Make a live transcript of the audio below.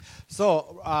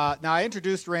Now I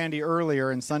introduced Randy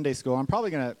earlier in Sunday school. I'm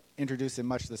probably going to introduce him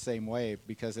much the same way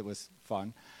because it was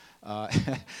fun.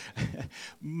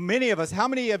 Many of us, how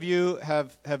many of you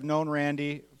have known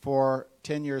Randy for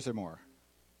 10 years or more?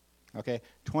 Okay,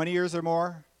 20 years or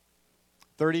more?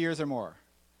 30 years or more?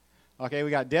 Okay,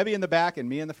 we got Debbie in the back and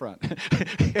me in the front.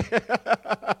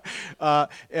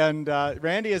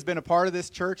 Randy has been a part of this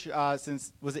church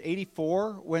since, was it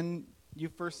 84 when you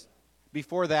first,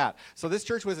 before that. So this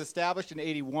church was established in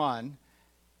 81,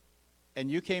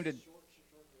 and you came to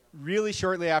really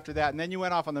shortly after that, and then you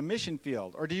went off on the mission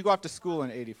field, or did you go off to school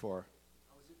in 84?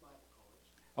 I was at Bible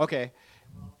college. Okay.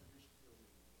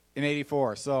 In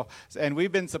 84. And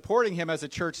we've been supporting him as a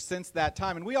church since that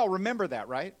time, and we all remember that,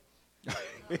 right?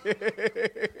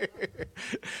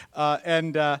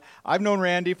 I've known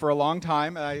Randy for a long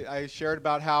time. I shared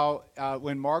about how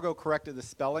when Margot corrected the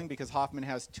spelling because Hoffman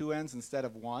has two N's instead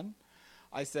of one,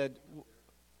 I said,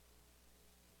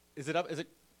 is it up? Is it?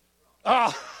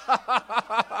 Oh!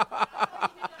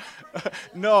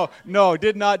 No,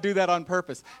 did not do that on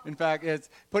purpose. In fact, it's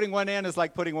putting one N is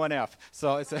like putting one F.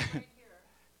 So it's it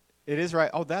is right.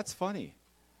 Oh, that's funny.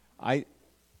 I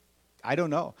don't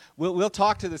know. We'll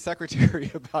talk to the secretary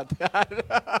about that.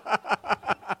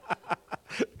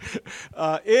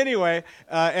 Anyway,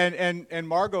 and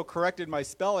Margot corrected my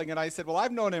spelling, and I said, well,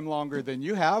 I've known him longer than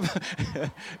you have.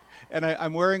 And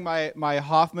I'm wearing my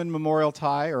Hoffman Memorial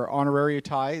tie, or honorary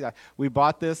tie. We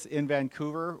bought this in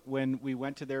Vancouver when we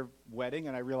went to their wedding,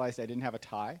 and I realized I didn't have a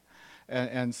tie.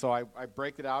 And so I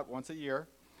break it out once a year,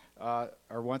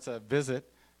 or once a visit,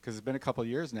 because it's been a couple of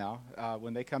years now.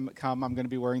 When they come, I'm going to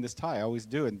be wearing this tie. I always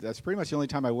do, and that's pretty much the only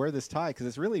time I wear this tie, because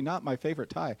it's really not my favorite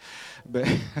tie. But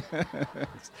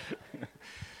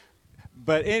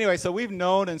anyway, so we've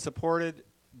known and supported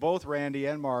both Randy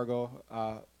and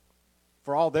Margot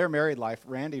for all their married life,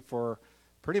 Randy for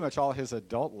pretty much all his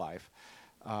adult life.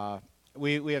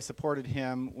 We have supported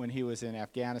him when he was in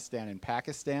Afghanistan and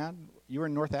Pakistan. You were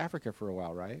in North Africa for a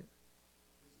while, right?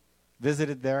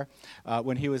 Visited there.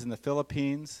 When he was in the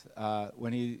Philippines,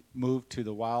 when he moved to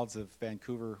the wilds of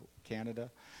Vancouver, Canada.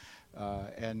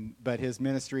 But his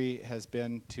ministry has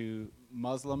been to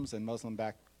Muslims and Muslim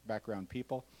background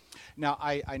people. Now,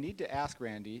 I need to ask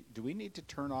Randy, do we need to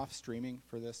turn off streaming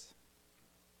for this?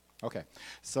 Okay.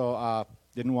 So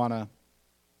didn't want to,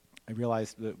 I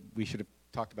realized that we should have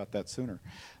talked about that sooner.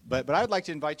 But I would like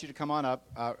to invite you to come on up.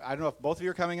 I don't know if both of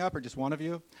you are coming up or just one of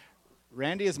you.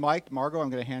 Randy is mic'd. Margot, I'm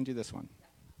going to hand you this one.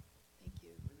 Thank you.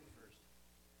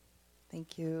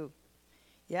 Thank you.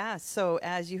 Yeah, so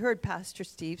as you heard Pastor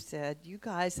Steve said, you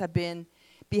guys have been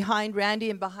behind Randy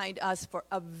and behind us for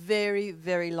a very,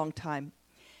 very long time.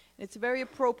 It's very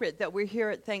appropriate that we're here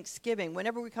at Thanksgiving.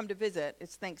 Whenever we come to visit,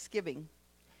 it's Thanksgiving.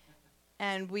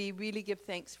 And we really give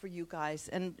thanks for you guys.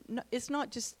 And it's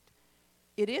not just,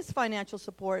 it is financial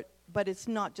support, but it's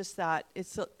not just that.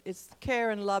 It's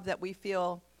care and love that we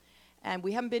feel. And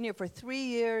we haven't been here for 3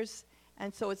 years,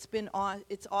 and so it's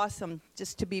awesome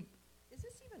just to be, is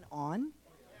this even on?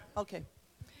 Okay.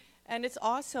 And it's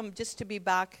awesome just to be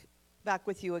back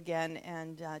with you again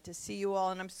and to see you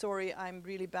all. And I'm sorry, I'm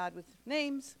really bad with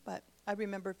names, but I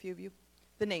remember a few of you,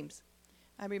 the names.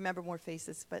 I remember more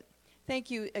faces, but thank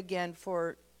you again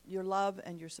for your love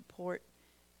and your support.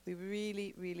 We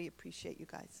really, really appreciate you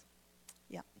guys.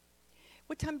 Yeah.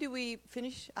 What time do we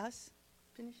finish?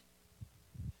 Finish?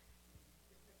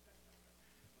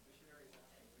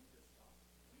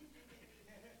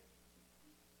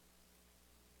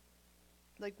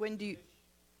 Like when do you,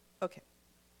 okay.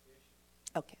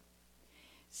 Okay.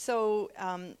 So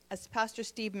as Pastor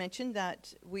Steve mentioned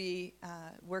that we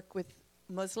work with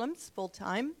Muslims full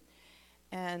time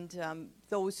and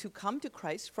those who come to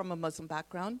Christ from a Muslim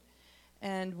background.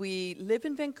 And we live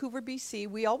in Vancouver, BC.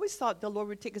 We always thought the Lord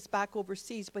would take us back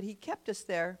overseas, but he kept us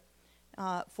there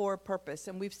for a purpose.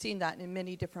 And we've seen that in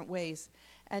many different ways.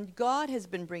 And God has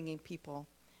been bringing people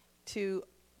to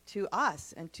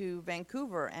us and to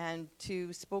Vancouver and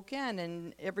to Spokane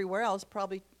and everywhere else,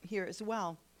 probably here as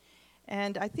well.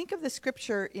 And I think of the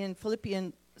scripture in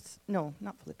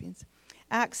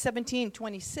Acts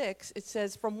 17:26. It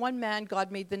says, from one man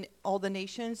God made all the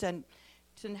nations and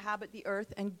to inhabit the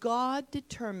earth, and God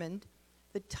determined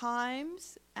the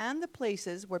times and the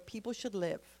places where people should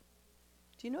live.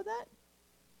 Do you know that?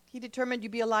 He determined you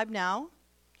be alive now,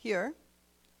 here.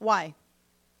 Why?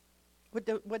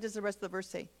 What does the rest of the verse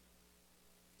say?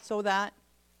 So that,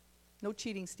 no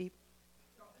cheating, Steve.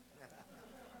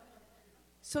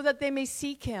 So that they may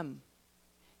seek him.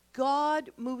 God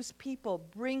moves people,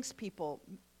 brings people,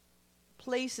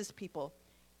 places people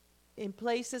in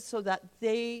places so that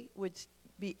they would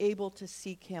be able to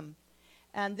seek him.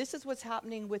 And this is what's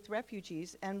happening with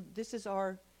refugees, and this is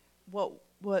our,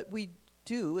 what we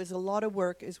do is a lot of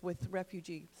work is with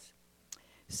refugees.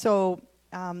 So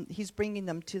he's bringing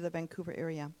them to the Vancouver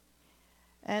area.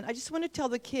 And I just want to tell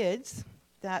the kids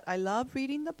that I love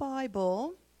reading the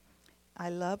Bible, I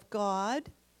love God,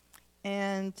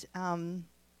 and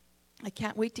I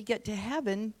can't wait to get to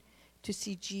heaven to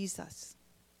see Jesus.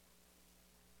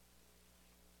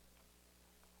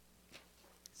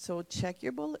 So check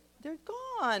your bullet. They're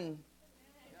gone.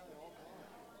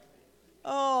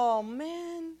 Oh,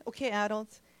 man. Okay,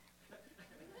 adults.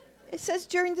 It says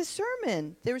during the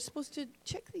sermon. They were supposed to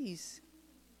check these.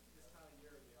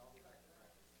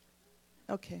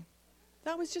 Okay.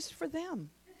 That was just for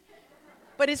them.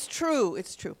 But it's true.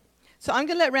 It's true. So I'm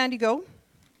going to let Randy go.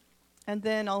 And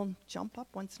then I'll jump up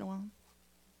once in a while.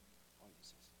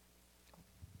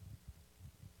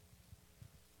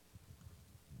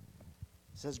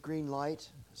 It says green light,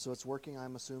 so it's working,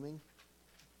 I'm assuming.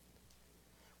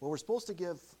 Well, we're supposed to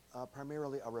give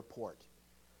primarily a report.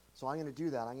 So I'm going to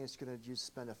do that. I'm just going to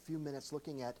spend a few minutes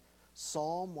looking at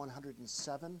Psalm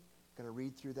 107. I'm going to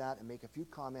read through that and make a few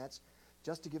comments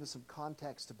just to give us some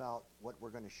context about what we're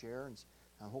going to share and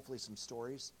hopefully some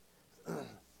stories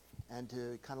and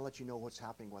to kind of let you know what's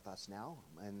happening with us now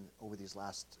and over these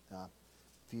last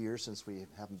few years since we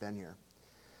haven't been here.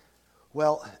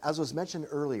 Well, as was mentioned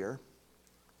earlier,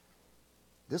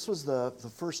 this was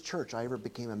the first church I ever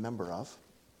became a member of.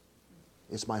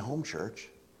 It's my home church.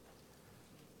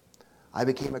 I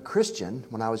became a Christian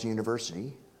when I was in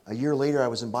university. A year later, I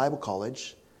was in Bible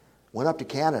college, went up to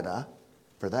Canada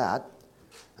for that.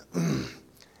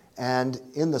 And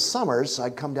in the summers,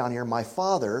 I'd come down here. My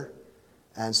father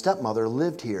and stepmother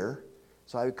lived here,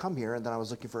 so I would come here, and then I was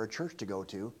looking for a church to go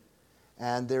to.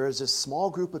 And there was this small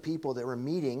group of people that were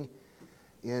meeting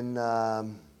in... was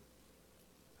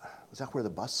that where the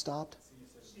bus stopped?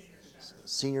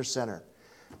 Senior Center.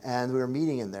 And we were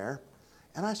meeting in there.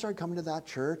 And I started coming to that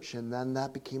church, and then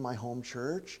that became my home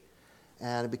church.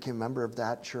 And I became a member of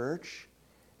that church.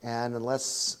 And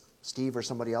unless Steve or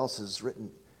somebody else has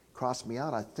crossed me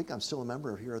out, I think I'm still a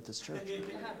member here at this church.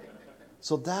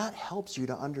 So that helps you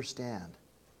to understand.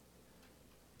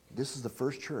 This is the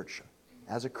first church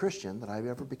as a Christian that I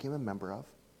ever became a member of.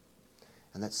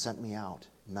 And that sent me out,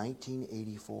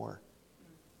 1984.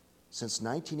 Since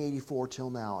 1984 till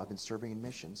now, I've been serving in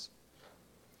missions.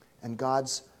 And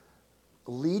God's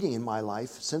leading in my life,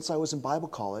 since I was in Bible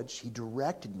college, He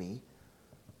directed me.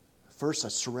 First, I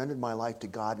surrendered my life to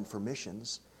God and for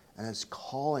missions, and His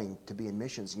calling to be in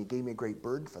missions, and He gave me a great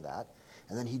burden for that.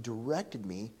 And then He directed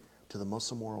me to the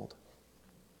Muslim world.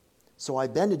 So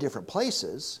I've been to different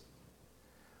places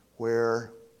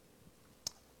where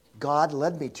God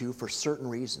led me to for certain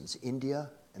reasons. India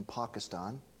and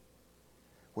Pakistan,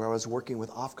 where I was working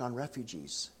with Afghan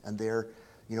refugees. And there,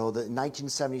 in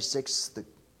 1976,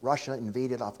 Russia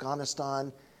invaded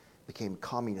Afghanistan, became a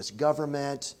communist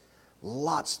government.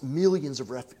 Millions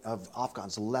of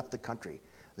Afghans left the country.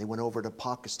 They went over to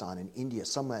Pakistan and India,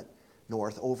 some went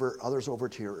north, others over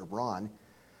to Iran.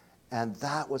 And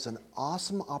that was an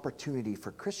awesome opportunity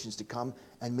for Christians to come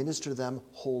and minister to them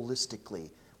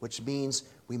holistically, which means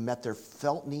we met their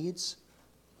felt needs.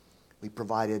 We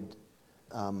provided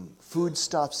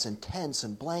foodstuffs and tents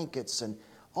and blankets and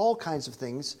all kinds of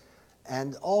things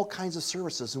and all kinds of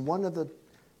services. And one of the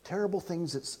terrible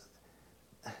things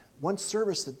one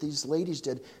service that these ladies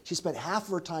did, she spent half of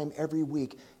her time every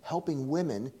week helping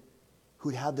women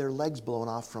who'd had their legs blown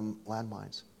off from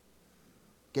landmines,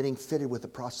 getting fitted with a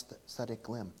prosthetic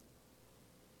limb.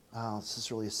 Wow, this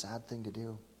is really a sad thing to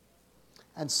do.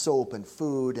 And soap and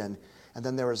food, and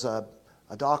then there was a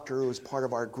doctor who was part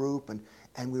of our group,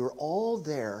 and we were all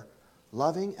there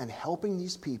loving and helping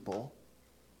these people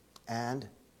and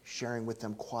sharing with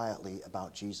them quietly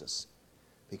about Jesus.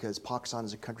 Because Pakistan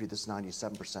is a country that's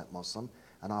 97% Muslim,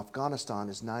 and Afghanistan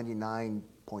is 99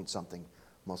 point something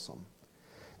Muslim.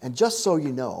 And just so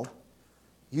you know,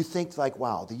 you think like,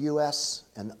 wow, the U.S.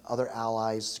 and other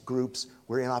allies groups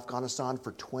were in Afghanistan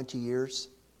for 20 years.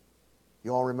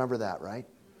 You all remember that, right?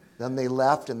 Then they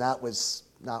left, and that was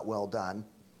not well done.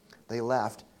 They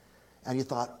left, and you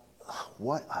thought,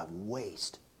 what a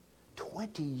waste.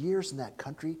 20 years in that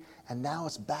country, and now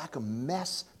it's back a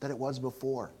mess that it was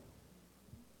before.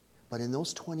 But in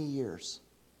those 20 years,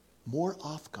 more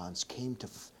Afghans came to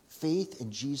faith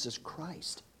in Jesus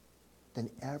Christ than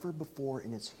ever before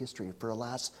in its history for the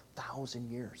last 1,000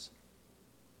 years.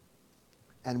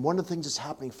 And one of the things that's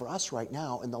happening for us right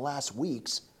now in the last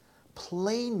weeks,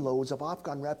 plane loads of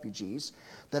Afghan refugees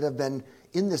that have been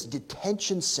in this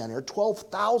detention center,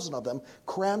 12,000 of them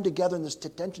crammed together in this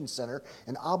detention center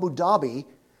in Abu Dhabi,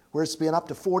 where it's been up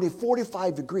to 40,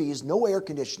 45 degrees, no air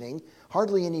conditioning,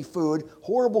 hardly any food,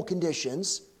 horrible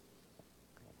conditions.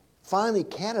 Finally,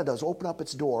 Canada's opened up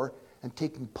its door and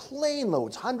taken plane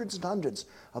loads, hundreds and hundreds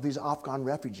of these Afghan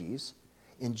refugees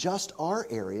in just our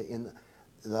area, in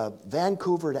the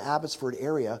Vancouver to Abbotsford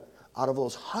area. Out of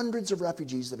those hundreds of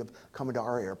refugees that have come into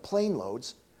our area, plane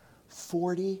loads,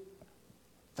 40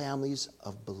 families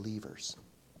of believers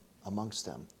amongst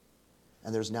them.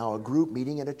 And there's now a group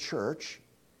meeting at a church.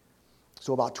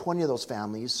 So about 20 of those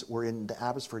families were in the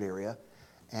Abbotsford area,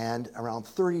 and around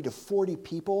 30 to 40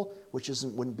 people, which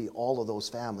wouldn't be all of those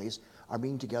families, are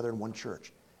meeting together in one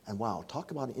church. And wow,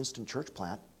 talk about an instant church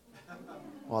plant.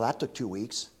 Well, that took 2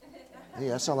 weeks. Hey,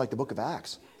 that sounds like the book of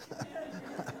Acts.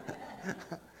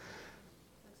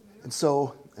 And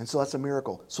so that's a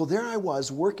miracle. So there I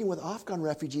was working with Afghan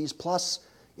refugees, plus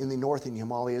in the north in the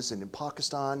Himalayas and in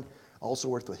Pakistan. I also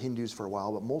worked with Hindus for a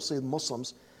while, but mostly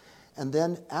Muslims. And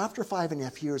then after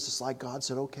 5.5 years, it's like God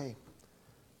said, okay,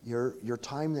 your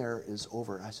time there is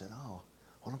over. And I said, oh,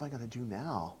 what am I going to do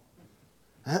now?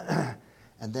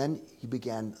 And then he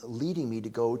began leading me to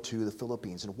go to the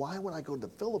Philippines. And why would I go to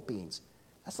the Philippines?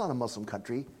 That's not a Muslim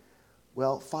country.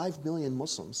 Well, 5 million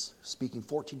Muslims speaking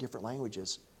 14 different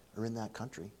languages are in that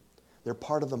country. They're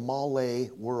part of the Malay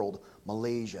world,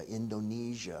 Malaysia,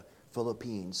 Indonesia,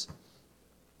 Philippines.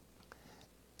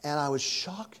 And I was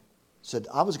shocked. Said,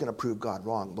 I was going to prove God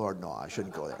wrong. Lord, no, I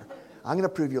shouldn't go there. I'm going to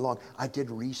prove you wrong. I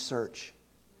did research.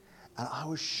 And I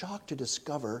was shocked to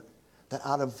discover that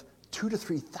out of 2,000 to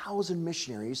 3,000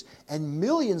 missionaries and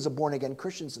millions of born-again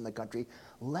Christians in the country,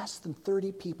 less than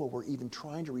 30 people were even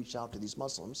trying to reach out to these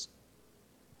Muslims.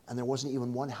 And there wasn't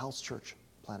even one house church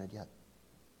planted yet.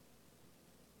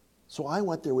 So I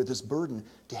went there with this burden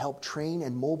to help train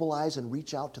and mobilize and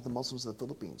reach out to the Muslims of the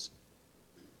Philippines.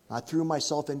 I threw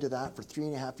myself into that for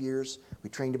 3.5 years. We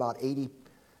trained about 80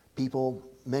 people.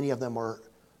 Many of them were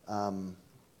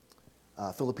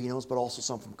Filipinos, but also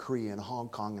some from Korea and Hong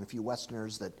Kong and a few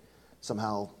Westerners that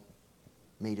somehow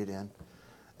made it in.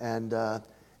 And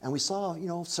we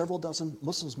saw, several dozen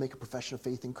Muslims make a profession of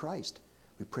faith in Christ.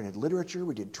 We printed literature.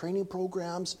 We did training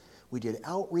programs. We did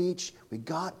outreach. We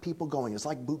got people going. It's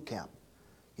like boot camp,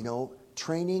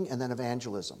 training and then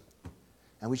evangelism.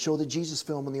 And we showed the Jesus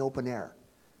film in the open air.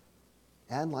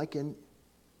 And like in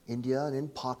India and in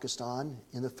Pakistan,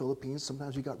 in the Philippines,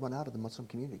 sometimes we got run out of the Muslim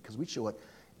community because we show it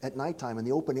at nighttime in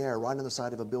the open air right on the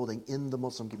side of a building in the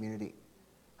Muslim community.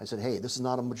 I said, hey, this is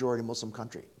not a majority Muslim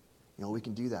country. We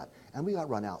can do that. And we got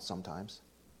run out sometimes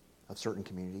of certain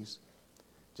communities.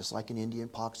 Just like in India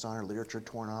and Pakistan, our literature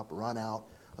torn up, run out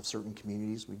of certain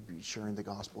communities. We'd be sharing the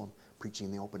gospel and preaching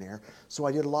in the open air. So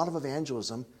I did a lot of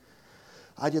evangelism.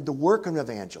 I did the work of an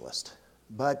evangelist.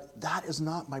 But that is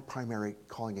not my primary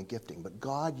calling and gifting. But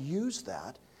God used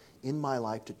that in my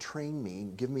life to train me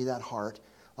and give me that heart.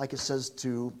 Like it says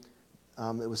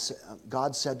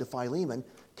God said to Philemon,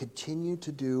 continue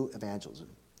to do evangelism.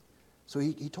 So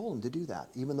he told him to do that,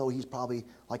 even though he's probably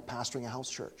like pastoring a house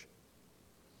church.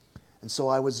 And so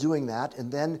I was doing that.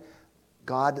 And then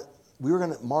Margot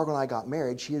and I got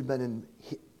married. She had been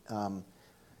in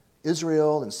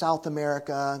Israel and South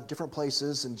America, different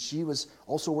places, and she was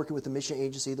also working with a mission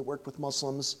agency that worked with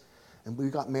Muslims. And we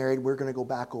got married. We're going to go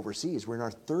back overseas. We're in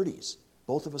our 30s.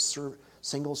 Both of us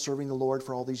single, serving the Lord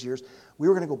for all these years. We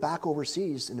were going to go back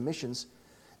overseas into missions,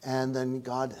 and then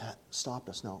God stopped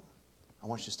us. No, I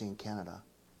want you to stay in Canada.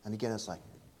 And again, it's like,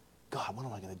 God, what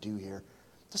am I going to do here?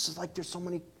 This is like there's so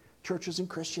many churches and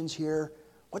Christians here.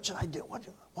 What should I do?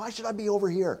 Why should I be over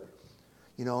here?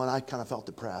 And I kind of felt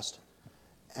depressed.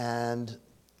 And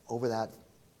over that,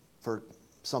 for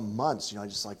some months,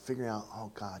 just like figuring out,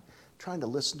 oh God, trying to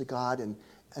listen to God.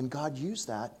 And God used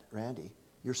that, Randy.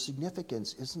 Your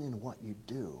significance isn't in what you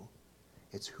do.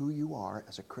 It's who you are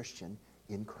as a Christian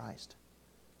in Christ.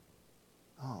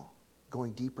 Oh,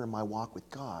 going deeper in my walk with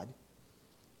God,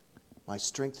 my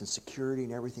strength and security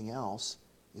and everything else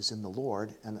is in the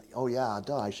Lord. And oh yeah,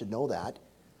 I should know that.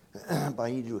 But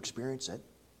I need to experience it.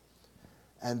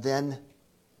 And then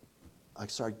we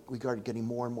started getting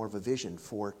more and more of a vision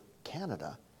for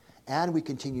Canada. And we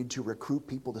continued to recruit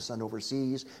people to send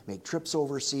overseas, make trips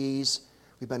overseas.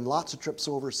 We've been lots of trips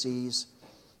overseas.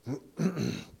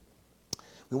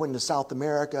 We went into South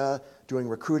America doing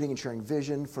recruiting and sharing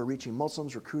vision for reaching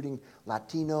Muslims, recruiting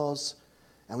Latinos.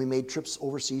 And we made trips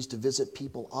overseas to visit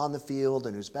people on the field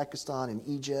in Uzbekistan and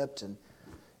Egypt and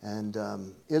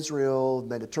Israel.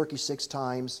 Been to Turkey 6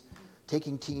 times,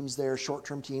 taking teams there,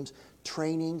 short-term teams,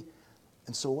 training.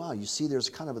 And so, wow, you see there's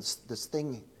kind of this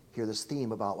thing here, this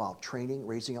theme about, wow, training,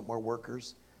 raising up more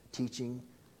workers, teaching,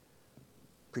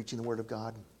 preaching the Word of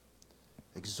God,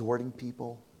 exhorting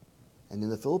people, And in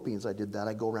the Philippines, I did that.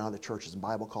 I go around to churches and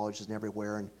Bible colleges and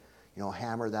everywhere and,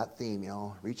 hammer that theme,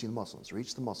 reaching the Muslims,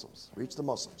 reach the Muslims, reach the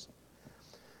Muslims.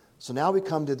 So now we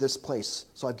come to this place.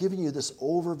 So I've given you this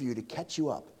overview to catch you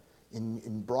up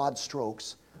in broad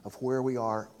strokes of where we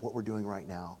are, what we're doing right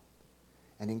now.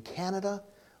 And in Canada,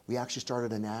 we actually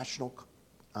started a national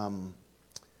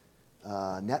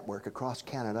network across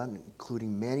Canada,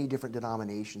 including many different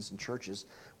denominations and churches,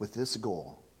 with this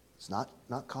goal. It's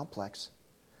not complex.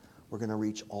 We're going to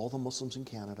reach all the Muslims in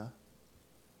Canada,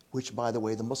 which, by the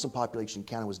way, the Muslim population in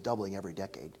Canada was doubling every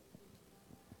decade.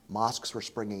 Mosques were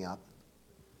springing up.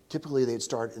 Typically, they'd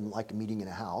start in like a meeting in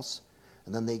a house,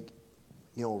 and then they,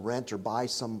 rent or buy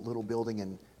some little building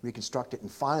and reconstruct it. And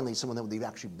finally, some of them would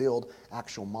actually build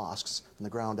actual mosques from the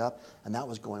ground up, and that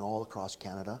was going all across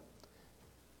Canada.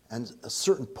 And a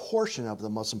certain portion of the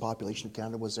Muslim population of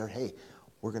Canada was there, hey,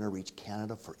 we're going to reach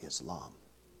Canada for Islam,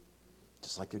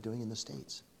 just like they're doing in the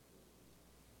States.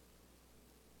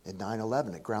 At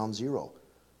 9/11, at Ground Zero,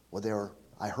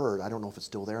 I heard, I don't know if it's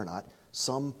still there or not,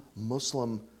 some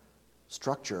Muslim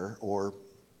structure or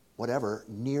whatever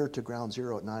near to Ground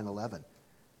Zero at 9/11,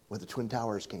 where the Twin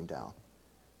Towers came down.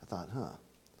 I thought,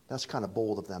 that's kind of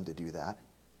bold of them to do that.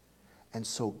 And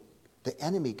so the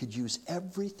enemy could use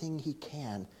everything he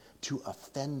can to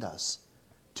offend us,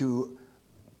 to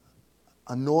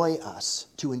annoy us,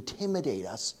 to intimidate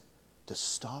us, to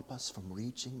stop us from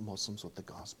reaching Muslims with the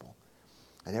gospel.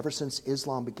 And ever since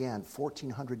Islam began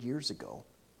 1,400 years ago,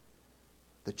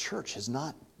 the church has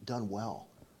not done well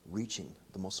reaching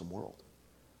the Muslim world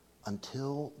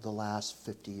until the last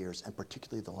 50 years, and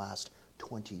particularly the last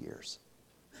 20 years.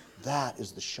 That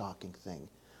is the shocking thing.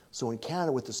 So in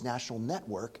Canada, with this national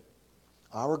network,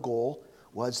 our goal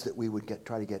was that we would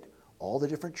try to get all the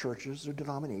different churches or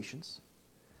denominations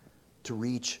to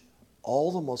reach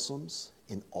all the Muslims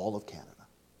in all of Canada.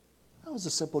 That was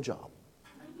a simple job.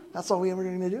 That's all we were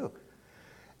going to do.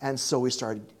 And so we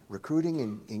started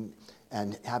recruiting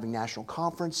and having national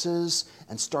conferences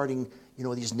and starting,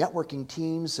 these networking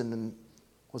teams, and then,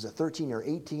 was it 13 or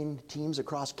 18 teams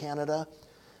across Canada?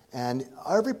 And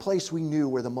every place we knew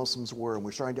where the Muslims were, and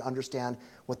we're starting to understand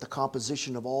what the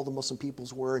composition of all the Muslim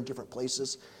peoples were in different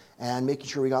places, and making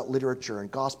sure we got literature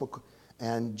and gospel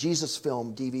and Jesus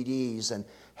film DVDs, and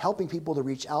helping people to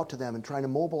reach out to them and trying to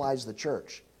mobilize the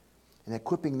church and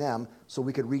equipping them so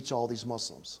we could reach all these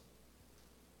Muslims.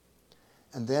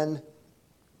 And then,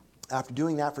 after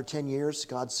doing that for 10 years,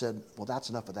 God said, well, that's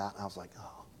enough of that. And I was like,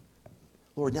 oh,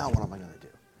 Lord, now what am I going to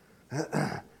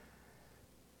do?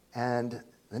 And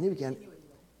then he began,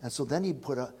 and so then he'd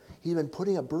been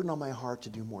putting a burden on my heart to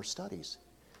do more studies.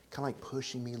 Kind of like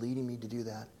pushing me, leading me to do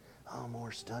that. Oh,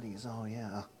 more studies, oh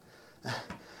yeah.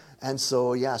 And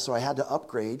so I had to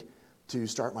upgrade to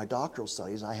start my doctoral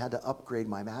studies. I had to upgrade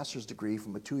my master's degree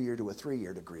from a 2-year to a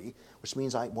 3-year degree, which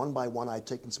means one by one I'd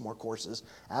taken some more courses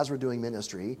as we're doing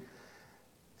ministry.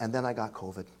 And then I got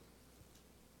COVID.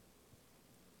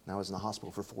 And I was in the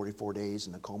hospital for 44 days,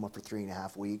 in a coma for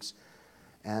 3.5 weeks.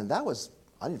 And I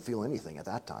didn't feel anything at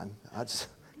that time. I just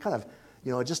kind of,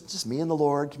 just me and the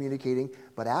Lord communicating.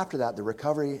 But after that, the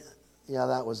recovery,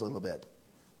 that was a little bit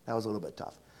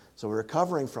tough. So we're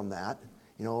recovering from that,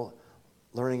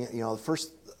 learning,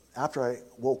 first, after I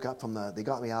woke up they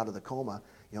got me out of the coma,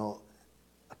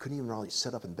 I couldn't even really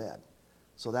sit up in bed.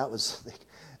 So that was,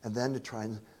 and then to try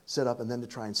and sit up and then to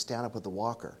try and stand up with the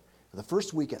walker. The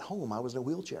first week at home, I was in a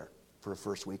wheelchair for the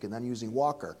first week and then using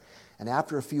walker. And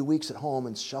after a few weeks at home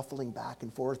and shuffling back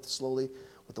and forth slowly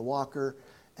with the walker,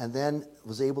 and then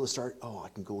was able to start, I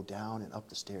can go down and up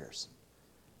the stairs.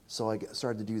 So I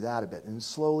started to do that a bit and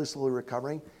slowly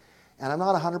recovering. And I'm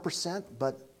not 100%,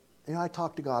 but I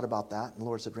talked to God about that. And the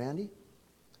Lord said, Randy,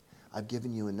 I've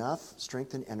given you enough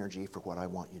strength and energy for what I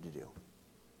want you to do.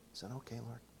 I said, okay,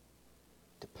 Lord.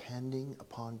 Depending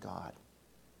upon God.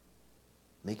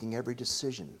 Making every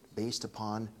decision based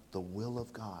upon the will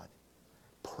of God.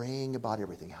 Praying about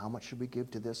everything. How much should we give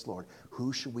to this, Lord?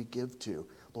 Who should we give to?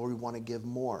 Lord, we want to give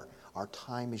more. Our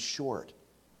time is short.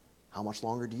 How much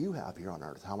longer do you have here on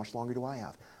earth? How much longer do I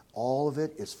have? All of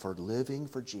it is for living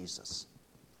for Jesus.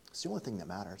 It's the only thing that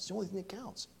matters. It's the only thing that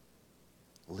counts.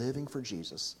 Living for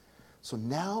Jesus. So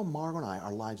now Margo and I,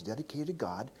 our lives dedicated to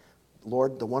God.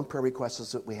 Lord, the one prayer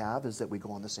request that we have is that we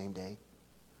go on the same day.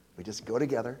 We just go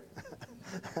together.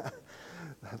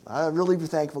 I'd really be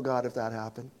thankful, God, if that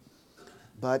happened.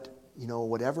 But,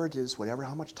 whatever it is,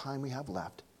 how much time we have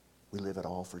left, we live it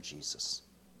all for Jesus.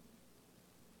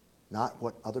 Not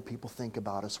what other people think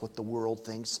about us, what the world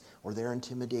thinks, or their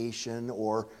intimidation,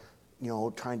 or,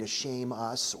 trying to shame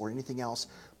us, or anything else.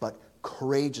 But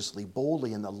courageously,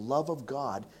 boldly, in the love of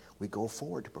God, we go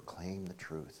forward to proclaim the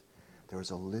truth. there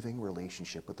was a living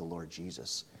relationship with the Lord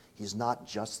Jesus. He's not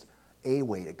just a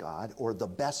way to God or the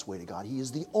best way to God. He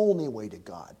is the only way to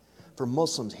God. For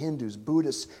Muslims, Hindus,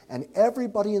 Buddhists, and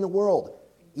everybody in the world,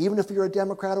 even if you're a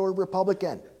Democrat or a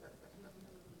Republican,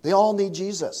 they all need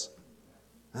Jesus.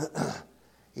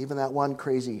 Even that one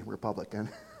crazy Republican.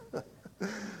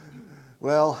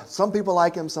 Well, some people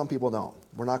like him, some people don't.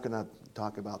 We're not going to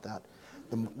talk about that.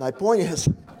 My point is,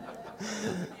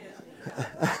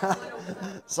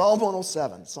 Psalm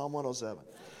 107. Psalm 107.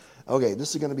 Okay,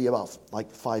 this is going to be about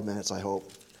like 5 minutes, I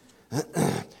hope.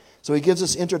 So he gives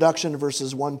us introduction to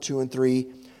verses 1, 2, and 3.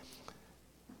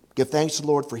 Give thanks to the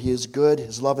Lord, for he is good.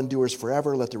 His love endures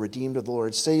forever. Let the redeemed of the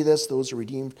Lord say this, those who are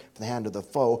redeemed from the hand of the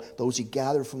foe, those he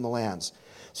gathered from the lands.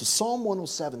 So Psalm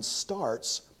 107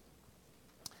 starts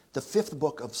the fifth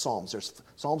book of Psalms.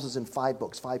 Psalms is in 5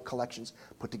 books, 5 collections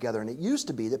put together. And it used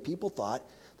to be that people thought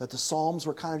that the Psalms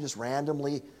were kind of just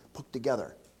randomly put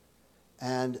together.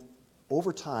 And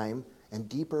over time, and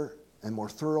deeper and more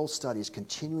thorough studies,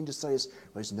 continuing to study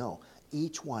this, no,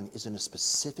 each one is in a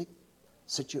specific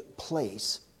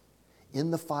place in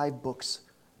the 5 books,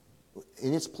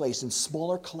 in its place, in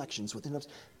smaller collections, within a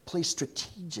place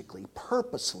strategically,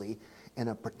 purposely, in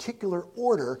a particular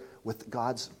order with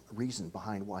God's reason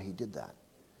behind why he did that.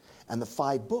 And the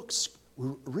 5 books,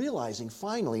 realizing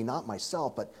finally, not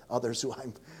myself, but others who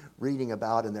I'm reading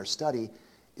about in their study,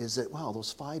 is that, wow,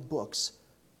 those 5 books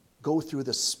go through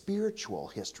the spiritual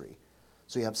history.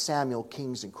 So you have Samuel,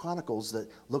 Kings, and Chronicles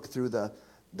that look through the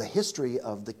history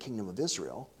of the kingdom of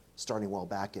Israel, starting well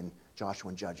back in Joshua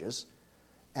and Judges.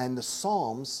 And the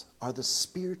Psalms are the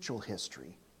spiritual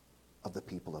history of the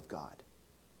people of God.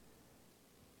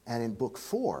 And in book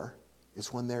 4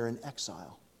 is when they're in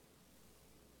exile.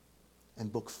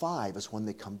 And book 5 is when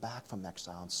they come back from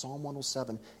exile. And Psalm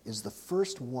 107 is the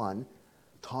first one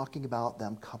talking about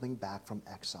them coming back from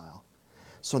exile.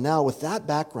 So now with that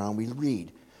background, we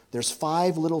read, there's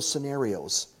 5 little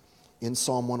scenarios in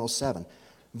Psalm 107.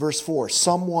 Verse 4,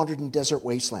 some wandered in desert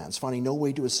wastelands, finding no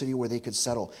way to a city where they could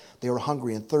settle. They were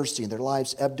hungry and thirsty, and their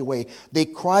lives ebbed away. They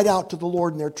cried out to the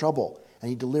Lord in their trouble, and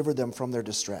he delivered them from their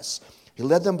distress. He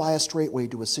led them by a straight way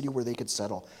to a city where they could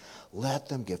settle. Let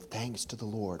them give thanks to the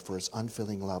Lord for his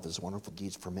unfailing love, his wonderful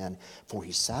deeds for men, for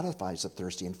he satisfies the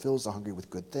thirsty and fills the hungry with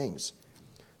good things.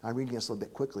 I'm reading this a little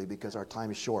bit quickly because our time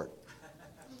is short.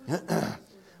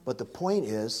 But the point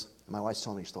is, my wife's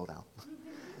telling me to slow down.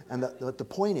 And the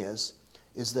point is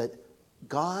that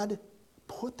God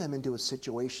put them into a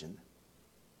situation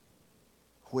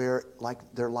where like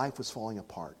their life was falling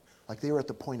apart. Like they were at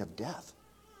the point of death.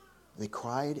 They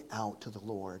cried out to the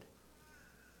Lord.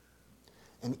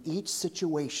 In each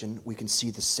situation, we can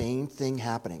see the same thing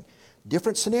happening.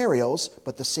 Different scenarios,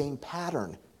 but the same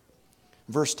pattern.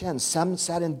 Verse 10, some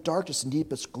sat in darkness and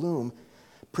deepest gloom,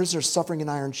 prisoners suffering in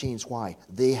iron chains. Why?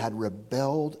 They had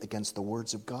rebelled against the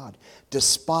words of God,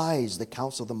 despised the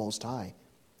counsel of the Most High.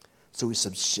 So he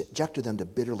subjected them to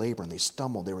bitter labor, and they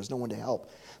stumbled. There was no one to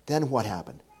help. Then what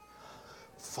happened?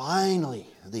 Finally,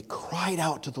 they cried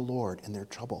out to the Lord in their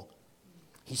trouble.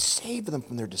 He saved them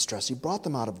from their distress. He brought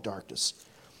them out of darkness.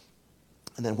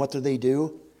 And then what do they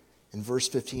do? In verse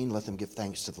 15, let them give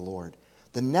thanks to the Lord.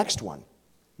 The next one,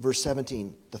 verse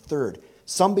 17, the third.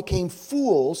 Some became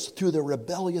fools through their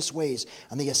rebellious ways,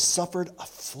 and they have suffered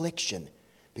affliction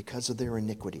because of their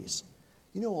iniquities.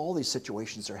 You know, all these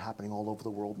situations are happening all over the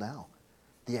world now.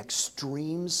 The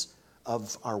extremes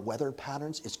of our weather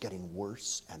patterns is getting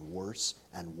worse and worse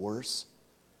and worse.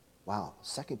 Wow,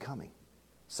 second coming.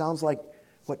 Sounds like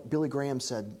what Billy Graham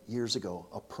said years ago,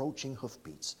 approaching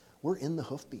hoofbeats. We're in the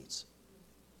hoofbeats.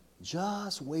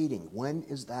 Just waiting. When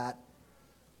is that,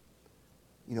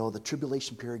 the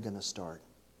tribulation period going to start?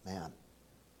 Man,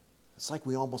 it's like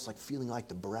we almost like feeling like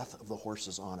the breath of the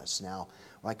horses on us now.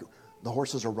 Like the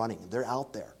horses are running. They're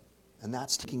out there. And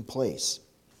that's taking place.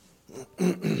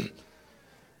 The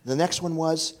next one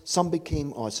was, some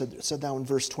became, I said that in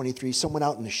verse 23, some went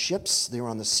out in the ships. They were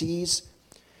on the seas.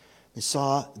 They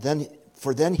saw, then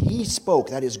he spoke,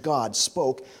 that is God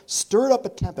spoke, stirred up a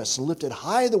tempest and lifted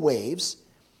high the waves,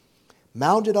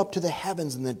 mounted up to the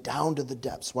heavens and then down to the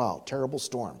depths. Wow, terrible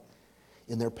storm.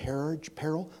 In their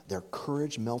peril, their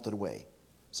courage melted away.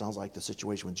 Sounds like the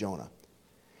situation with Jonah.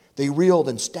 They reeled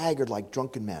and staggered like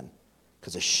drunken men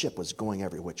because the ship was going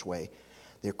every which way.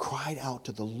 They cried out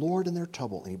to the Lord in their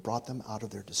trouble, and he brought them out of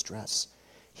their distress.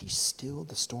 He stilled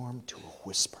the storm to a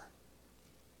whisper.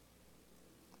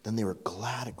 Then they were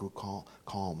glad it grew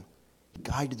calm. He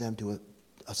guided them to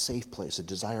a safe place, a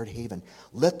desired haven.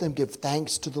 Let them give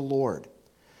thanks to the Lord.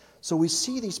 So we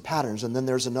see these patterns, and then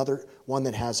there's another one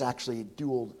that has actually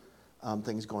dual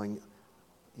things going,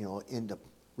 into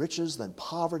riches, then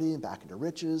poverty, and back into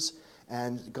riches.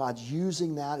 And God's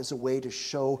using that as a way to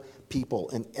show people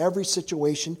in every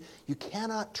situation, you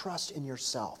cannot trust in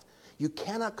yourself. You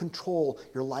cannot control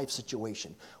your life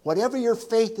situation. Whatever your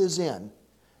faith is in,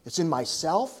 it's in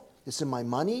myself, it's in my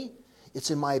money,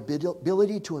 it's in my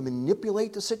ability to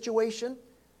manipulate the situation.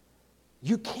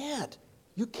 You can't.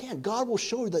 You can't. God will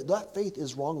show you that that faith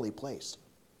is wrongly placed.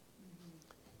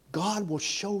 God will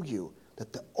show you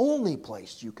that the only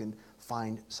place you can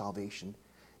find salvation.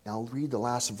 Now I'll read the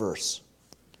last verse.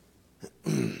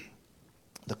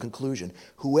 The conclusion.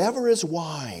 Whoever is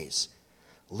wise,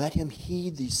 let him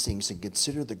heed these things and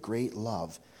consider the great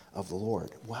love of the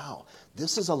Lord. Wow,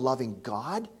 this is a loving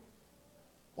God?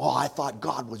 Oh, I thought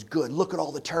God was good. Look at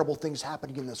all the terrible things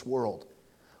happening in this world.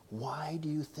 Why do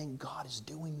you think God is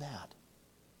doing that?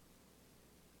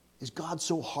 Is God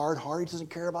so hard-hearted he doesn't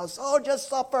care about us? Oh, just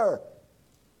suffer.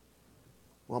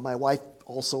 Well, my wife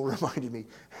also reminded me,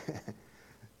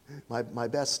 my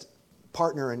best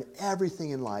partner in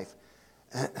everything in life,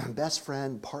 best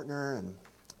friend, partner, and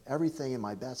everything in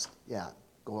my best,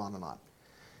 go on and on.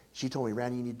 She told me,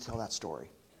 Randy, you need to tell that story.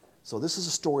 So this is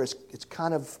a story, it's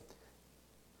kind of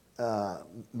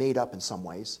made up in some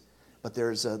ways, but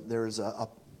there's a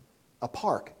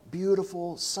park,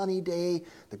 beautiful, sunny day,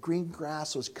 the green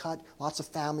grass was cut, lots of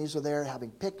families are there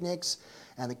having picnics,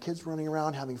 and the kids running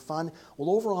around having fun. Well,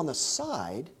 over on the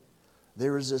side,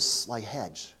 there is this like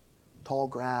hedge, tall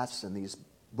grass and these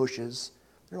bushes.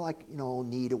 They're like,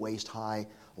 knee to waist high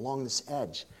along this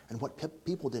edge. And what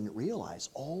people didn't realize,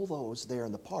 all those there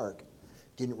in the park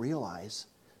didn't realize,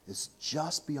 is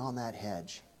just beyond that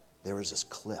hedge, there was this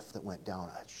cliff that went down,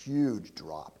 a huge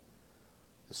drop,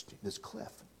 this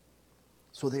cliff.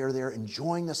 So they are there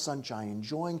enjoying the sunshine,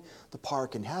 enjoying the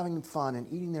park, and having fun and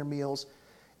eating their meals.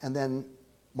 And then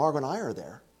Margot and I are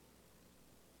there.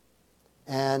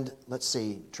 And let's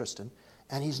say Tristan,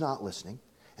 and he's not listening.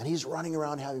 And he's running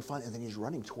around having fun, and then he's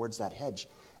running towards that hedge.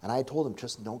 And I told him,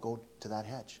 Tristan, don't go to that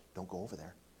hedge. Don't go over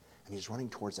there. And he's running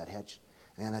towards that hedge.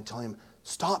 And I tell him,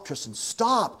 stop, Tristan,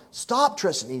 stop. Stop,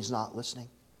 Tristan. And he's not listening.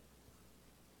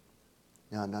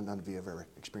 Now, none of you have ever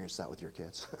experienced that with your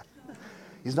kids.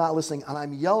 He's not listening, and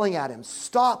I'm yelling at him,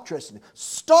 stop, Tristan,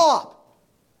 stop!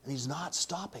 And he's not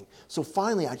stopping. So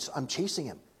finally, I'm chasing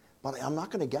him, but I'm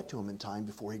not going to get to him in time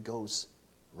before he goes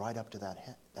right up to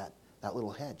that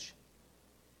little hedge.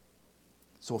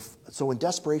 So in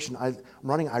desperation, I'm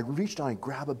running, I reach down and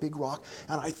grab a big rock,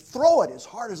 and I throw it as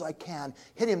hard as I can,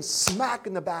 hit him smack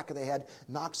in the back of the head,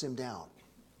 knocks him down.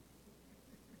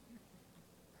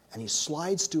 And he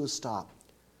slides to a stop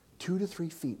 2 to 3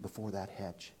 feet before that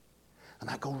hedge. And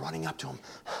I go running up to him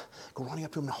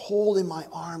and hold in my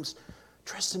arms,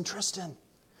 Tristan,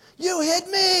 you hit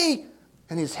me!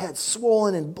 And his head's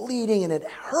swollen and bleeding, and it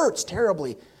hurts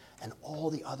terribly. And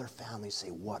all the other families say,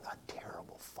 what a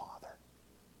terrible father.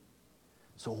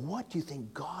 So what do you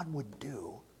think God would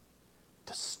do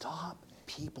to stop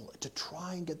people, to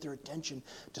try and get their attention,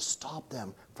 to stop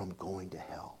them from going to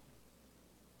hell?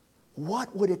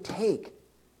 What would it take?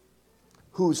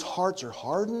 Whose hearts are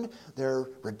hardened, they're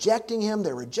rejecting him.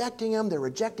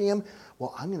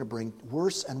 Well, I'm going to bring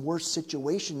worse and worse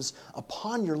situations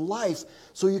upon your life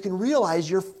so you can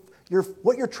realize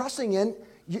what you're trusting in,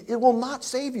 it will not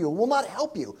save you, it will not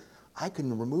help you. I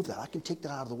can remove that. I can take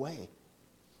that out of the way.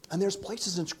 And there's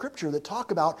places in Scripture that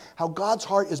talk about how God's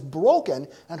heart is broken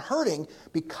and hurting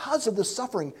because of the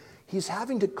suffering he's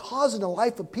having to cause in the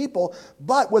life of people,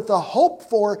 but with the hope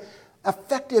for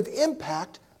effective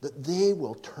impact that they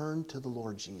will turn to the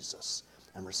Lord Jesus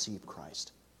and receive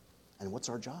Christ. And what's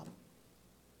our job?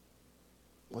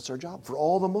 What's our job? For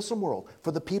all the Muslim world,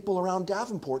 for the people around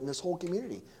Davenport and this whole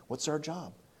community, what's our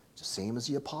job? It's the same as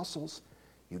the apostles.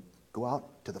 You go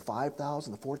out to the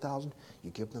 5,000, the 4,000,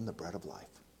 you give them the bread of life.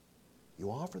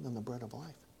 You offer them the bread of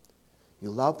life.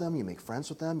 You love them, you make friends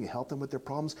with them, you help them with their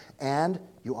problems, and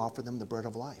you offer them the bread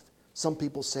of life. Some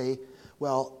people say,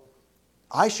 well,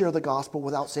 I share the gospel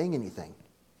without saying anything.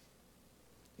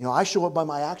 I show it by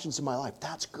my actions in my life.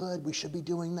 That's good. We should be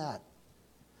doing that.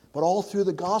 But all through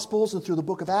the Gospels and through the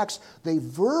book of Acts, they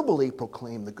verbally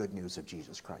proclaim the good news of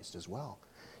Jesus Christ as well.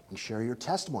 You share your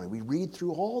testimony. We read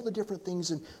through all the different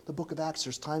things in the book of Acts.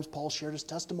 There's times Paul shared his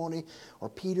testimony, or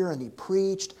Peter, and he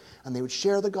preached, and they would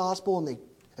share the gospel, and they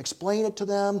explain it to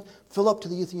them. Philip, to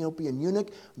the Ethiopian eunuch,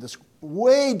 this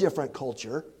way different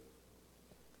culture,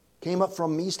 came up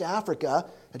from East Africa,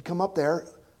 had come up there,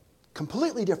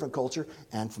 completely different culture,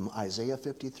 and from Isaiah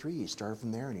 53, he started from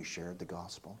there and he shared the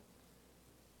gospel.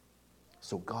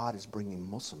 So God is bringing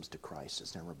Muslims to Christ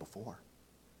as never before.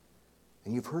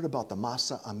 And you've heard about the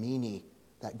Mahsa Amini,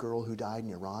 that girl who died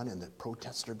in Iran, and the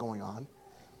protests are going on.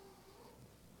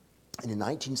 And in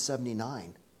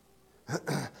 1979,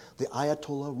 the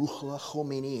Ayatollah Ruhollah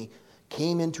Khomeini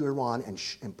came into Iran and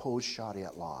imposed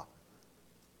Shariat law.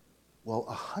 Well,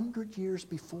 100 years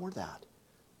before that,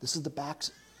 this is the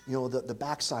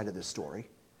backside of this story,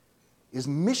 is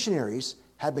missionaries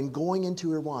had been going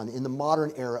into Iran in the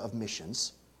modern era of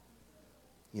missions.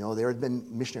 There had been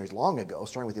missionaries long ago,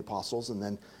 starting with the apostles and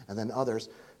then others.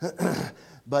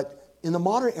 But in the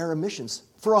modern era missions,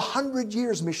 for 100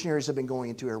 years, missionaries have been going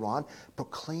into Iran,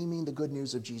 proclaiming the good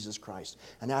news of Jesus Christ.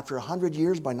 And after 100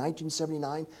 years, by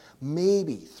 1979,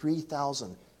 maybe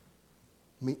 3,000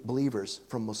 believers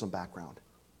from Muslim background.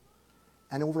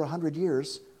 And over 100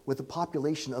 years, with a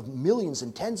population of millions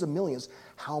and tens of millions,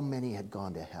 how many had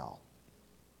gone to hell?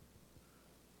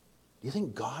 Do you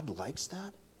think God likes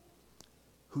that?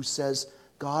 Who says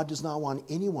God does not want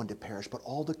anyone to perish, but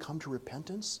all to come to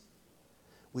repentance?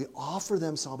 We offer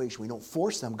them salvation. We don't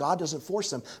force them. God doesn't force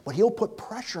them, but He'll put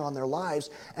pressure on their lives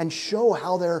and show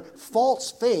how their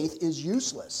false faith is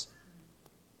useless.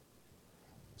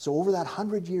 So over that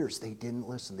 100 years, they didn't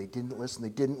listen. They didn't listen. They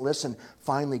didn't listen.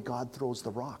 Finally, God throws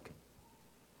the rock.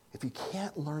 If you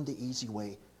can't learn the easy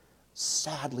way,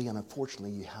 sadly and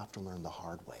unfortunately, you have to learn the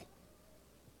hard way.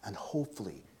 And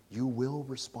hopefully, you will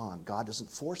respond. God doesn't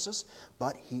force us,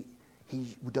 but He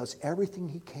does everything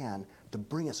He can to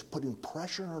bring us, putting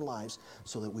pressure in our lives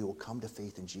so that we will come to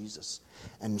faith in Jesus.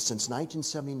 And since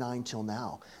 1979 till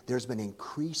now, there's been an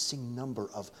increasing number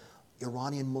of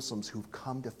Iranian Muslims who've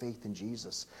come to faith in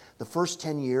Jesus. The first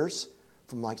 10 years,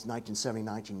 from like 1970,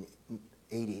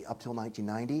 1980 up till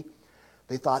 1990,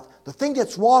 they thought, the thing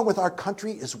that's wrong with our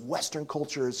country is Western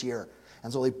culture is here.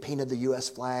 And so they painted the U.S.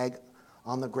 flag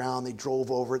on the ground, they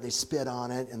drove over it, they spit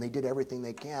on it, and they did everything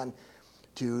they can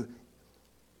to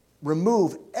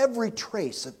remove every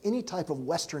trace of any type of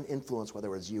Western influence, whether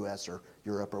it was U.S. or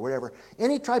Europe or whatever,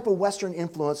 any type of Western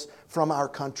influence from our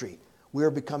country. We are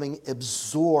becoming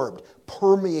absorbed,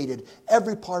 permeated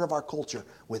every part of our culture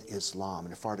with Islam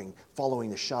and following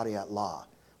the Shariat law,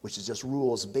 which is just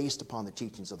rules based upon the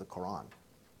teachings of the Quran.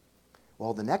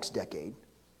 Well, the next decade,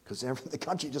 because the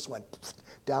country just went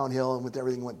downhill and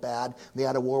everything went bad. They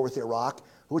had a war with Iraq,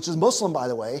 which is Muslim, by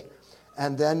the way.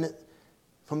 And then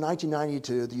from 1990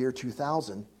 to the year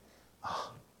 2000,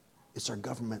 it's our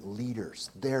government leaders.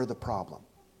 They're the problem.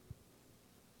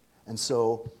 And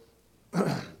so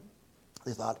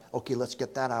they thought, okay, let's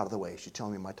get that out of the way. She's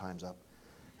telling me my time's up.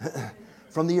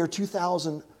 From the year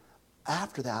 2000,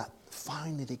 after that,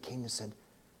 finally they came and said,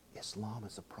 Islam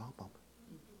is a problem.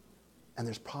 And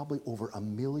there's probably over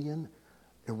 1 million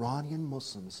Iranian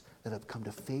Muslims that have come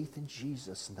to faith in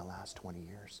Jesus in the last 20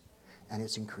 years. And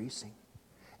it's increasing.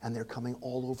 And they're coming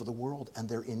all over the world, and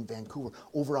they're in Vancouver.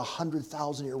 Over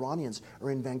 100,000 Iranians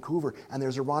are in Vancouver, and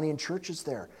there's Iranian churches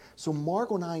there. So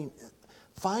Margot and I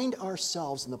find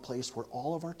ourselves in the place where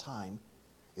all of our time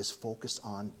is focused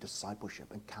on discipleship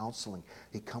and counseling.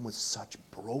 They come with such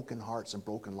broken hearts and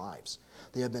broken lives.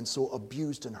 They have been so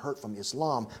abused and hurt from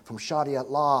Islam, from Shariat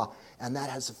law, and that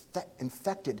has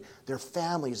infected their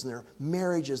families and their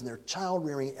marriages and their child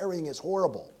rearing. Everything is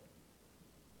horrible.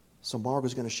 So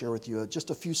Margot's going to share with you just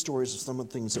a few stories of some of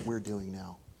the things that we're doing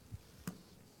now.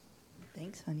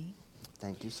 Thanks, honey.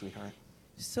 Thank you, sweetheart.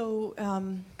 So,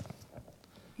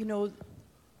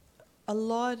 a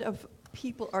lot of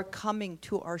people are coming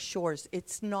to our shores.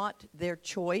 It's not their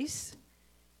choice.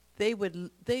 They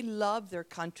love their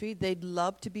country. They'd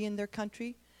love to be in their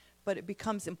country, but it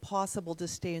becomes impossible to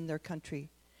stay in their country.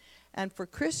 And for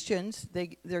Christians,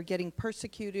 they're getting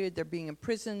persecuted, they're being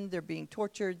imprisoned, they're being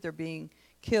tortured, they're being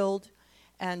killed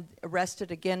and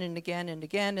arrested again and again and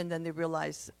again, and then they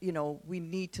realize, we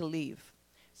need to leave.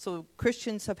 So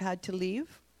Christians have had to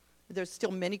leave. There's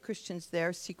still many Christians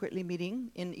there secretly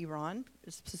meeting in Iran,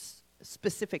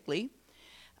 specifically.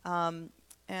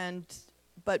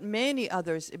 But many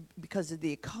others, because of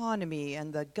the economy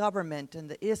and the government and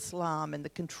the Islam and the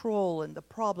control and the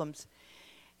problems,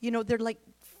 they're like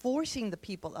forcing the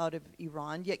people out of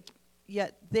Iran,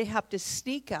 yet they have to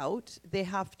sneak out, they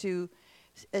have to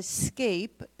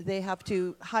escape, they have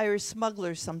to hire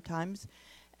smugglers sometimes,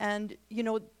 and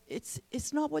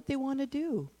it's not what they want to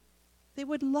do. They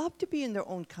would love to be in their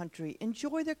own country,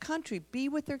 enjoy their country, be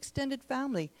with their extended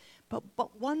family, but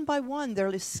one by one they're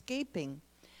escaping.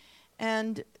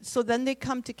 And so then they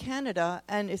come to Canada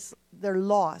and they're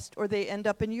lost, or they end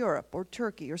up in Europe or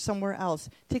Turkey or somewhere else.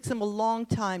 It takes them a long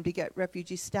time to get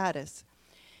refugee status.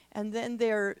 And then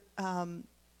they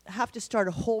have to start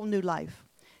a whole new life.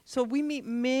 So we meet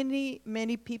many,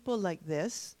 many people like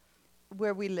this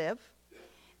where we live.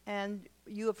 And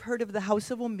you have heard of the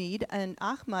House of Omid. And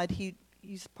Ahmad,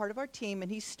 he's part of our team,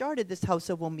 and he started this House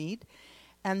of Omid.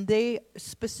 And they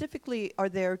specifically are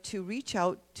there to reach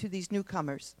out to these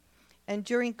newcomers. And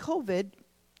during COVID,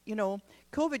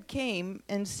 COVID came,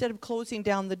 and instead of closing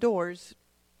down the doors,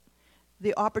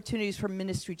 the opportunities for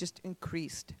ministry just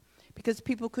increased because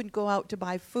people couldn't go out to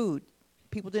buy food.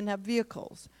 People didn't have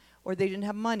vehicles, or they didn't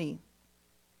have money.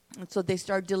 And so they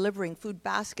started delivering food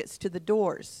baskets to the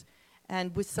doors,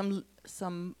 and with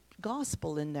some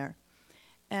gospel in there.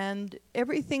 And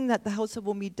everything that the House of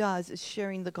Omid does is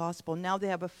sharing the gospel. Now they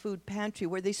have a food pantry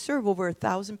where they serve over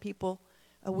 1,000 people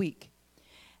a week.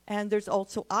 And there's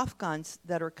also Afghans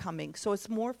that are coming. So it's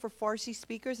more for Farsi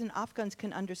speakers, and Afghans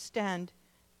can understand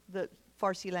the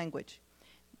Farsi language.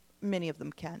 Many of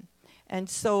them can. And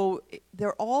so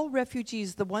they're all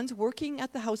refugees. The ones working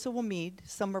at the House of Omid,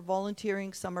 some are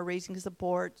volunteering, some are raising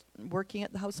support, working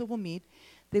at the House of Omid.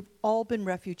 They've all been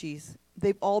refugees.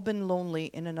 They've all been lonely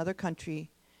in another country,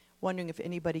 wondering if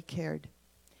anybody cared.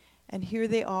 And here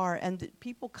they are, and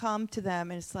people come to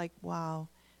them, and it's like, wow,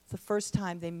 it's the first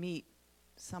time they meet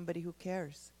somebody who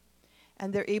cares.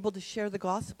 And they're able to share the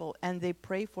gospel, and they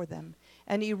pray for them.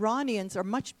 And Iranians are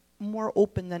much more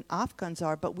open than Afghans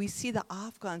are, but we see the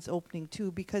Afghans opening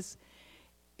too, because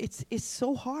it's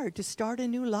so hard to start a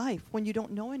new life when you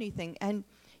don't know anything. And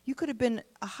you could have been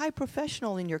a high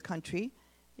professional in your country.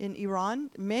 In Iran,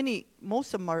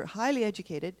 most of them are highly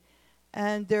educated,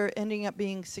 and they're ending up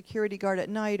being security guard at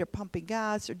night, or pumping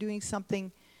gas, or doing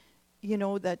something,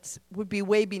 that would be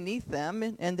way beneath them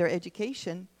and their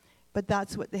education, but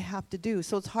that's what they have to do.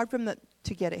 So it's hard for them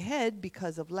to get ahead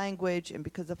because of language and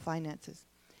because of finances.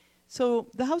 So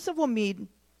the House of Omid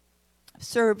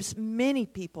serves many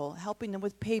people, helping them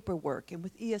with paperwork and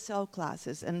with ESL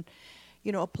classes, and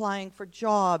applying for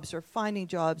jobs or finding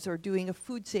jobs, or doing a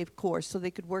food safe course so they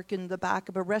could work in the back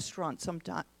of a restaurant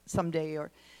someday,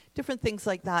 or different things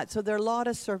like that. So there are a lot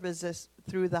of services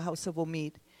through the House of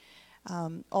Omid.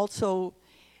 Also,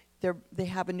 they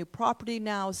have a new property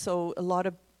now, so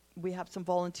we have some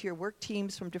volunteer work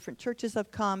teams from different churches have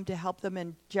come to help them.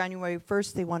 And January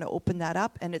 1st, they want to open that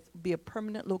up, and it'll be a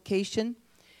permanent location.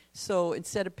 So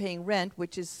instead of paying rent,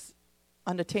 which is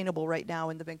unattainable right now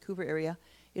in the Vancouver area,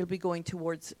 it'll be going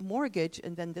towards mortgage,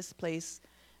 and then this place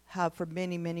have for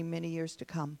many, many, many years to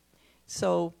come.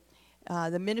 So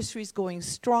the ministry is going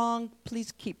strong.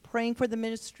 Please keep praying for the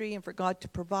ministry and for God to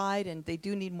provide, and they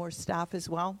do need more staff as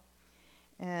well.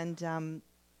 And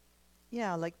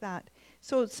like that.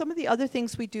 So some of the other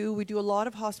things we do a lot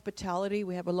of hospitality.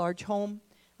 We have a large home,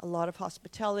 a lot of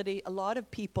hospitality. A lot of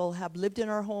people have lived in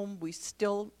our home. We're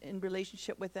still in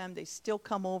relationship with them. They still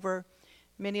come over.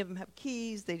 Many of them have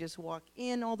keys. They just walk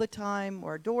in all the time,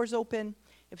 or doors open.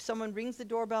 If someone rings the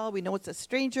doorbell, we know it's a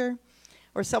stranger,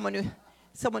 or someone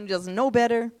who doesn't know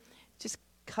better. Just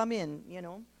come in,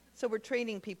 So we're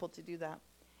training people to do that.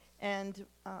 And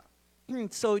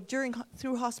so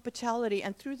through hospitality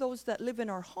and through those that live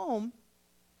in our home,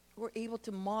 we're able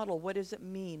to model what does it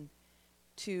mean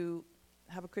to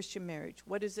have a Christian marriage?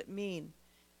 What does it mean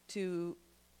to,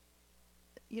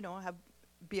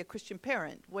 be a Christian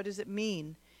parent? What does it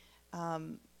mean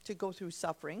to go through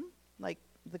suffering, like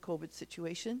the COVID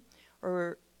situation,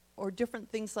 or different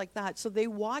things like that? So they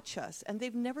watch us, and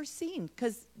they've never seen,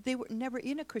 because they were never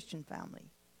in a Christian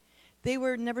family. They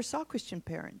never saw Christian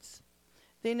parents.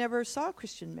 They never saw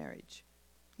Christian marriage,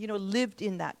 lived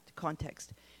in that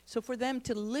context. So for them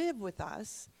to live with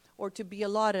us, or to be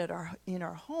allotted in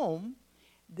our home,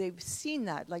 they've seen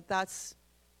that.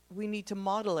 We need to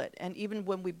model it. And even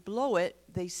when we blow it,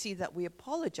 they see that we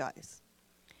apologize.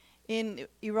 In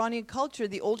Iranian culture,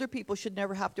 the older people should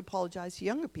never have to apologize to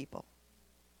younger people.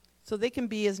 So they can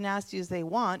be as nasty as they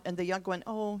want, and the young one,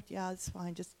 oh, yeah, it's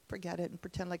fine, just forget it and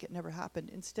pretend like it never happened,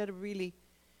 instead of really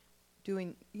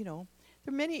doing, there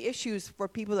are many issues for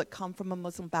people that come from a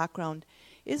Muslim background.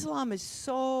 Islam is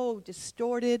so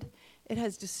distorted. It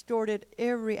has distorted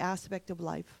every aspect of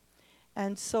life.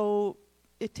 And so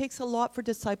it takes a lot for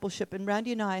discipleship. And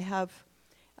Randy and I have,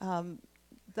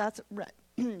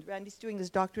 Randy's doing his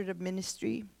doctorate of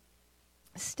ministry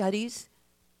studies.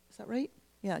 Is that right?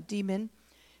 Yeah, DMin.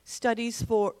 Studies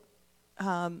for,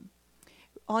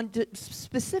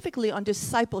 specifically on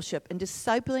discipleship and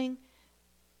discipling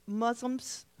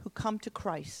Muslims who come to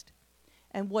Christ.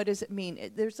 And what does it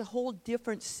mean? There's a whole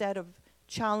different set of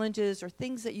challenges or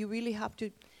things that you really have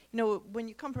to, when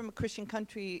you come from a Christian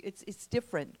country, it's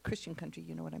different. Christian country,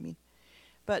 you know what I mean.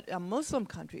 But a Muslim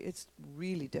country, it's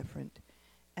really different.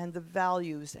 And the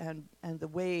values and the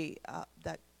way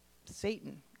that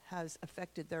Satan has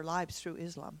affected their lives through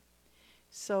Islam.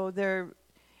 So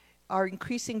our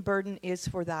increasing burden is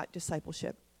for that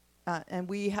discipleship. And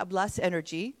we have less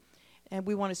energy. And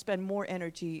we want to spend more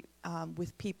energy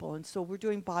with people. And so we're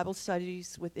doing Bible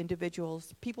studies with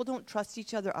individuals. People don't trust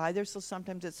each other either, so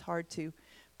sometimes it's hard to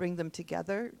bring them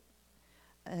together.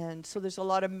 And so there's a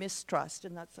lot of mistrust,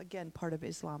 and that's, again, part of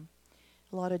Islam.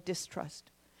 A lot of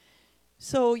distrust.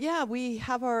 So, yeah, we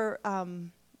have our,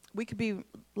 we could be a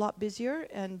lot busier,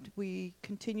 and we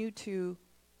continue to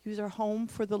use our home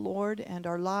for the Lord and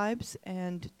our lives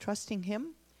and trusting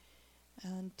Him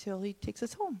until He takes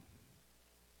us home.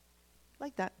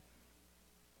 Like that.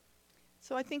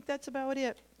 So I think that's about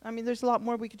it. I mean, there's a lot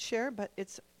more we could share, but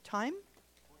it's time.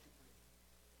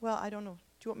 Well, I don't know.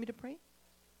 Do you want me to pray?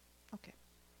 Okay.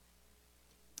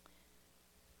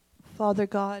 Father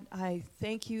God, I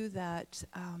thank you that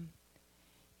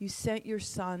you sent your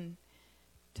Son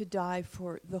to die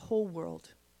for the whole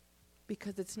world,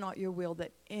 because it's not your will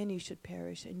that any should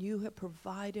perish, and you have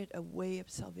provided a way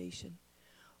of salvation.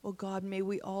 Oh God, may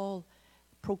we all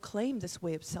proclaim this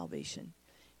way of salvation.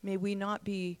 May we not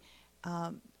be,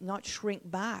 not shrink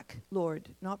back, Lord,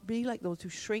 not be like those who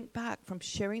shrink back from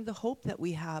sharing the hope that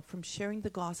we have, from sharing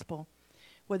the gospel,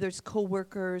 whether it's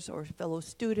co-workers or fellow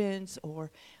students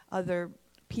or other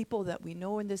people that we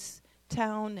know in this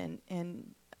town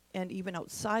and even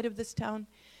outside of this town.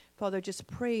 Father, just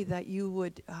pray that you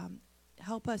would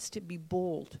help us to be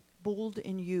bold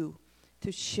in you,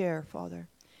 to share, Father.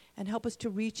 And help us to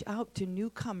reach out to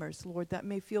newcomers, Lord, that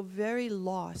may feel very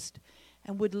lost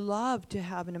and would love to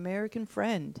have an American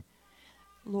friend,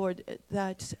 Lord,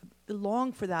 that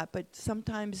long for that. But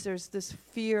sometimes there's this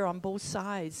fear on both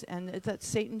sides, and that's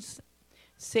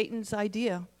Satan's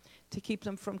idea to keep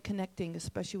them from connecting,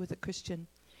 especially with a Christian.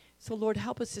 So, Lord,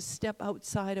 help us to step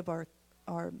outside of our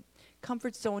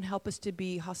comfort zone. Help us to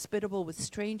be hospitable with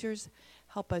strangers.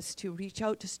 Help us to reach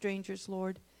out to strangers,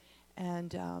 Lord.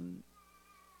 And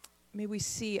may we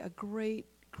see a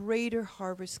greater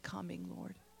harvest coming,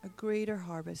 Lord, a greater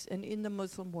harvest. And in the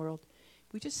Muslim world,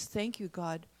 we just thank you,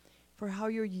 God, for how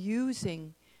you're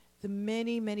using the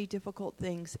many, many difficult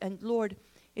things. And Lord,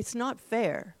 it's not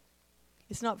fair.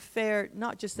 It's not fair,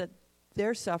 not just that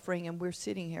they're suffering and we're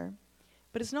sitting here,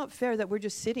 but it's not fair that we're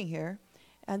just sitting here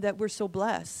and that we're so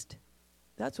blessed.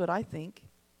 That's what I think.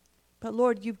 But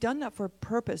Lord, you've done that for a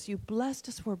purpose. You've blessed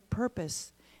us for a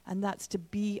purpose, and that's to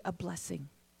be a blessing.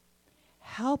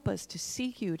 Help us to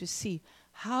seek you, to see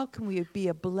how can we be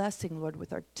a blessing, Lord,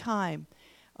 with our time,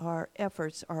 our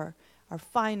efforts, our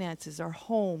finances, our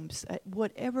homes,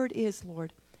 whatever it is,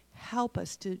 Lord. Help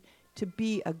us to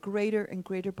be a greater and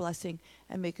greater blessing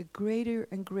and make a greater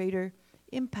and greater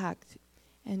impact.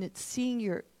 And it's seeing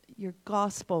your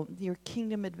gospel, your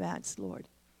kingdom advance, Lord,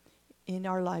 in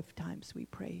our lifetimes, we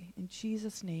pray. In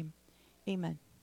Jesus' name, amen.